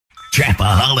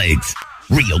Trapaholics.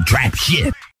 Real trap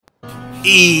shit.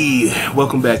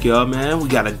 Welcome back, y'all, man. We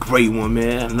got a great one,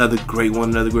 man. Another great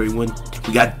one.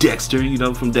 We got Dexter, you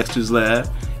know, from Dexter's Lab.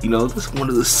 You know, this is one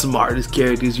of the smartest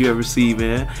characters you ever see,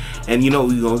 man. And you know,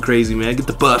 we going crazy, man. Get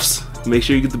the buffs. Make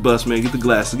sure you get the buffs, man. Get the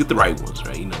glasses. Get the right ones,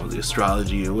 right? You know, the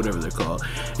astrology or whatever they're called.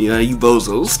 You know, you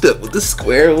bozos stuck with the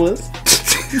square ones.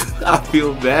 I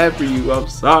feel bad for you. I'm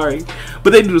sorry.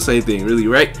 But they do the same thing, really,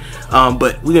 right?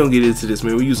 But we're going to get into this,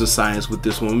 man. We're using science with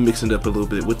this one. We're mixing it up a little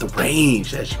bit with the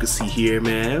range, as you can see here,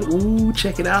 man. Ooh,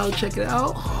 check it out. Check it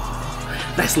out.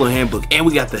 Nice little handbook. And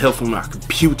we got the help from our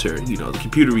computer. You know, the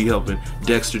computer be helping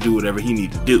Dexter do whatever he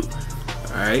need to do.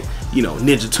 Alright? You know,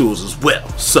 ninja tools as well.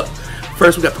 So,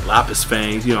 first we got the lapis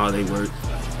fangs. You know how they work.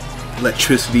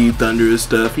 Electricity, thunder and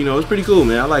stuff. You know, it's pretty cool,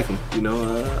 man. I like them. You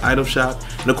know, item shop.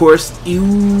 And of course,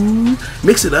 you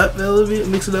mix it up a little bit.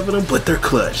 Mix it up with them. But they're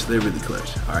clutch. They're really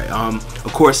clutch. Alright,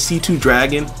 of course, C2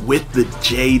 Dragon with the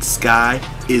Jade Sky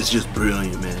is just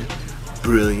brilliant, man.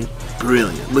 Brilliant.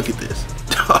 Brilliant. Look at this.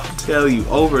 I'll tell you,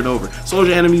 over and over. Slows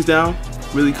your enemies down,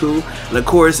 really cool. And of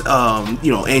course,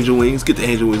 you know, angel wings. Get the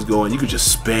angel wings going. You could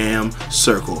just spam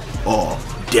circle all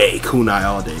day, kunai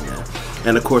all day, man.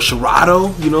 And of course,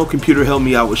 Shirado. You know, computer help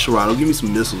me out with Shirado. Give me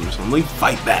some missiles or something. Let me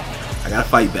fight back. I gotta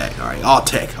fight back. All right, all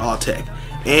tech, all tech.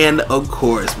 And of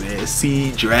course, man,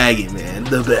 Sea Dragon, man,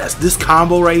 the best. This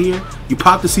combo right here. You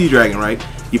pop the Sea Dragon, right?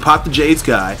 You pop the Jade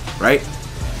Sky, right?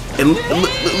 And look at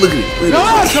it.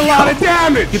 That's a lot of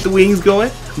damage. Get the wings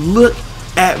going. Look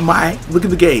at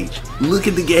the gauge. Look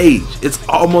at the gauge. It's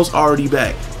almost already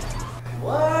back.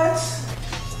 What?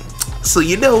 So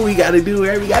you know what we gotta do,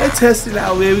 man. We gotta test it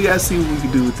out, man. We gotta see what we can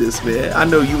do with this, man. I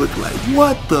know you look like,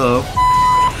 what the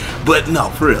f? But no,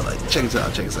 for real, like, check this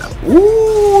out, check this out.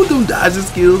 Ooh, them dodging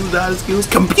skills.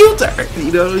 Computer!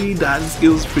 You know, these dodging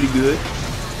skills is pretty good.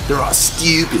 They're all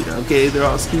stupid, okay? They're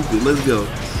all stupid. Let's go.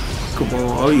 Come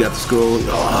on, oh, you got to scroll.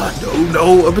 Oh,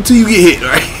 no, up until you get hit,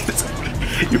 right?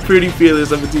 You're pretty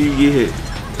fearless up until you get hit.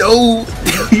 No,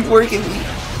 you working me.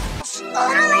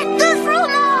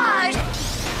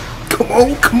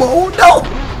 Come on, no!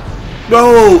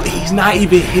 No, he's not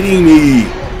even hitting me.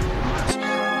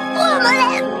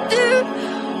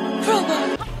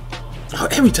 Oh,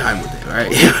 every time with it,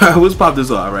 alright? Let's pop this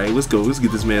off, right? Let's go, let's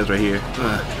get this man's right here.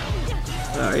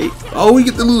 Alright. Oh, we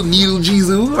get the little needle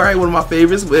Jizu. Alright, one of my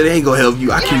favorites, but it ain't gonna help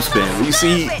you. I keep spamming.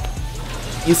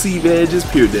 You see, man, just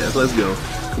pure death. Let's go.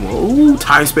 Come on. Ooh,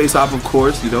 time space hop, of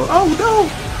course, you know. Oh,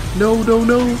 no.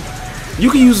 You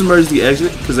can use emergency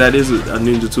exit, because that is a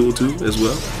ninja tool, too, as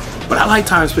well. But I like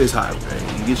time space hop,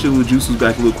 right? You get your little juices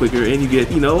back a little quicker, and you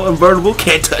get, you know, invertible.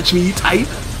 Can't touch me, type.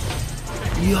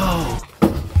 Yo.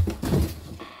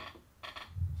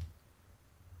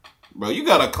 Bro, you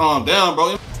gotta calm down,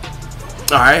 bro.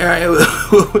 Alright,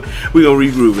 we gonna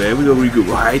regroup, man. We gonna regroup.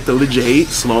 Alright, throw the Jade,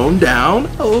 slow him down.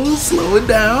 Oh, slow it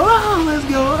down. Oh, let's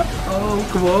go. Oh,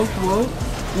 come on.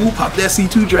 Ooh, pop that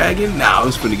C2 Dragon. Now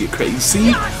it's gonna get crazy.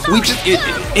 See, we just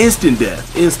instant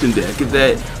death.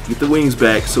 Get the wings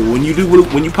back. So when you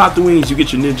pop the wings, you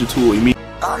get your ninja tool immediately.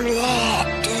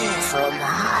 Omelette du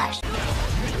fromage.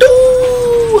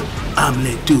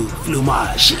 Omelette du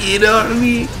fromage. You know what I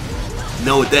mean?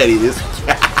 Know what that is?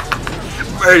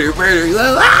 Murder. You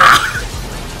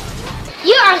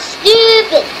are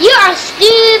stupid.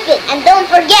 And don't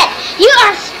forget, you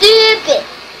are stupid.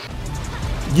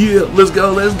 Yeah, let's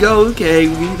go. Okay, I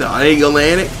ain't gonna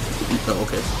land it. Oh,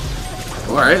 okay.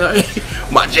 Alright.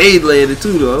 My Jade landed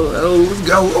too, though. Oh, let's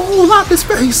go. Oh, lapis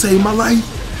space saved my life.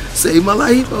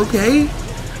 Okay.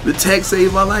 The tech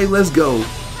saved my life. Let's go.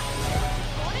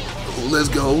 Oh, let's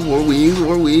go. More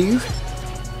wings.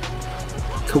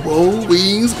 Come on,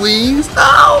 wings.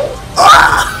 No!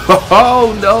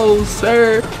 Oh, no,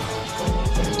 sir.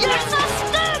 You're so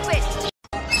stupid.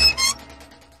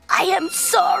 I am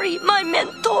sorry, my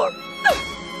mentor.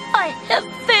 I have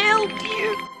failed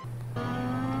you.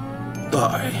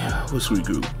 Alright, let's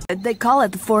regroup. They call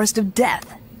it the Forest of Death.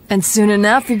 And soon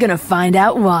enough, you're gonna find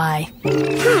out why.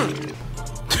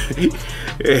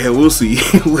 Yeah, we'll see.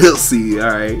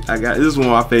 Alright, this is one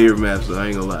of my favorite maps, so I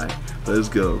ain't gonna lie. Let's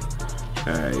go.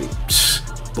 Alright,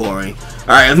 boring.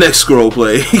 Alright, next scroll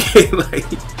play.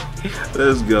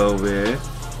 Let's go, man.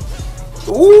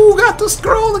 Ooh, got the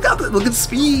scroll. Look at the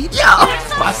speed. Yeah,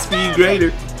 my speed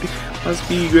greater.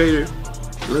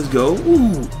 Let's go.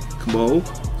 Ooh, come on.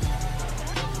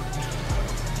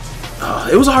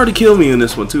 It was hard to kill me in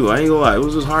this one too. I ain't gonna lie. It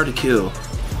was just hard to kill.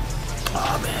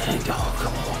 Oh man,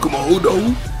 come on,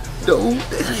 no.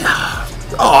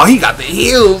 Oh, he got the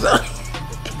heals.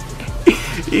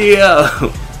 Yeah.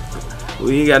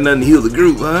 We ain't got nothing to heal the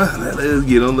group, huh? Let's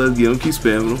get him. Keep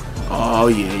spamming him. Oh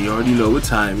yeah, you already know what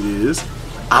time it is.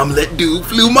 Omelette du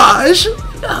plumage.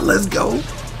 Let's go.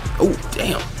 Oh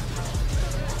damn.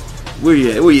 Where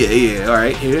you at? Where you at? Yeah,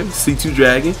 alright, here. C2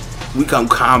 Dragon. We come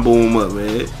combo him up,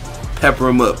 man. Pepper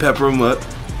him up, pepper him up.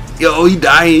 Yo, he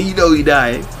dying, you know he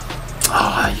dying.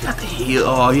 Oh, you got the heal.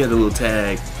 Oh, he had the little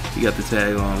tag. You got the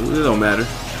tag on. It don't matter.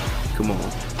 Come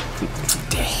on.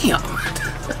 Damn.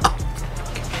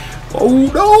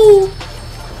 Oh no.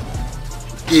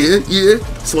 Yeah, yeah.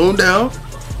 Slow him down.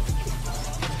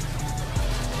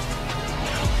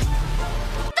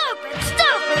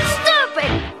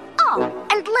 Stupid! Oh,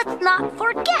 and let's not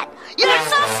forget, you're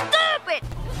so stupid!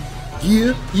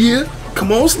 Yeah, yeah.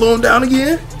 Come on, slow him down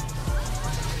again.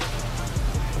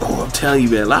 Oh, I'm telling you,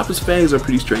 man. Lapis fangs are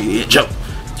pretty straight. Yeah, jump.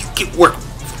 You get work.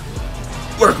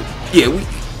 Work. Yeah, we.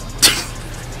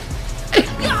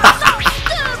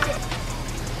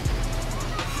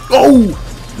 Oh,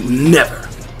 never.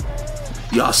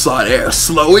 Y'all saw there.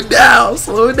 Slow it down.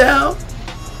 Slow it down.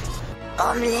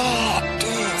 Omelette du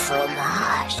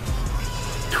fromage.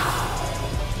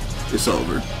 It's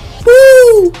over.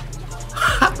 Woo!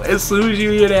 As soon as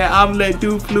you hear that omelette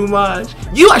du plumage,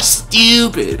 you are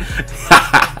stupid.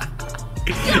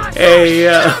 Hey,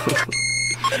 yo.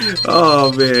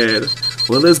 Oh, man.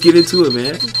 Well, let's get into it,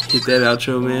 man. Hit that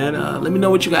outro, man. Let me know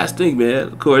what you guys think, man.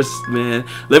 Of course, man.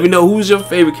 Let me know who's your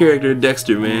favorite character in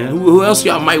Dexter, man. Who else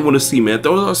y'all might want to see, man.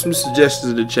 Throw out some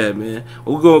suggestions in the chat, man.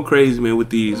 We're going crazy, man, with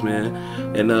these, man.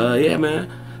 And, yeah, man.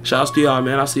 Shouts to y'all,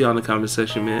 man. I'll see y'all in the comment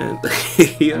section, man.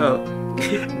 Yo,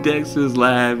 Dexter's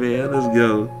live, man. Let's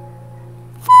go.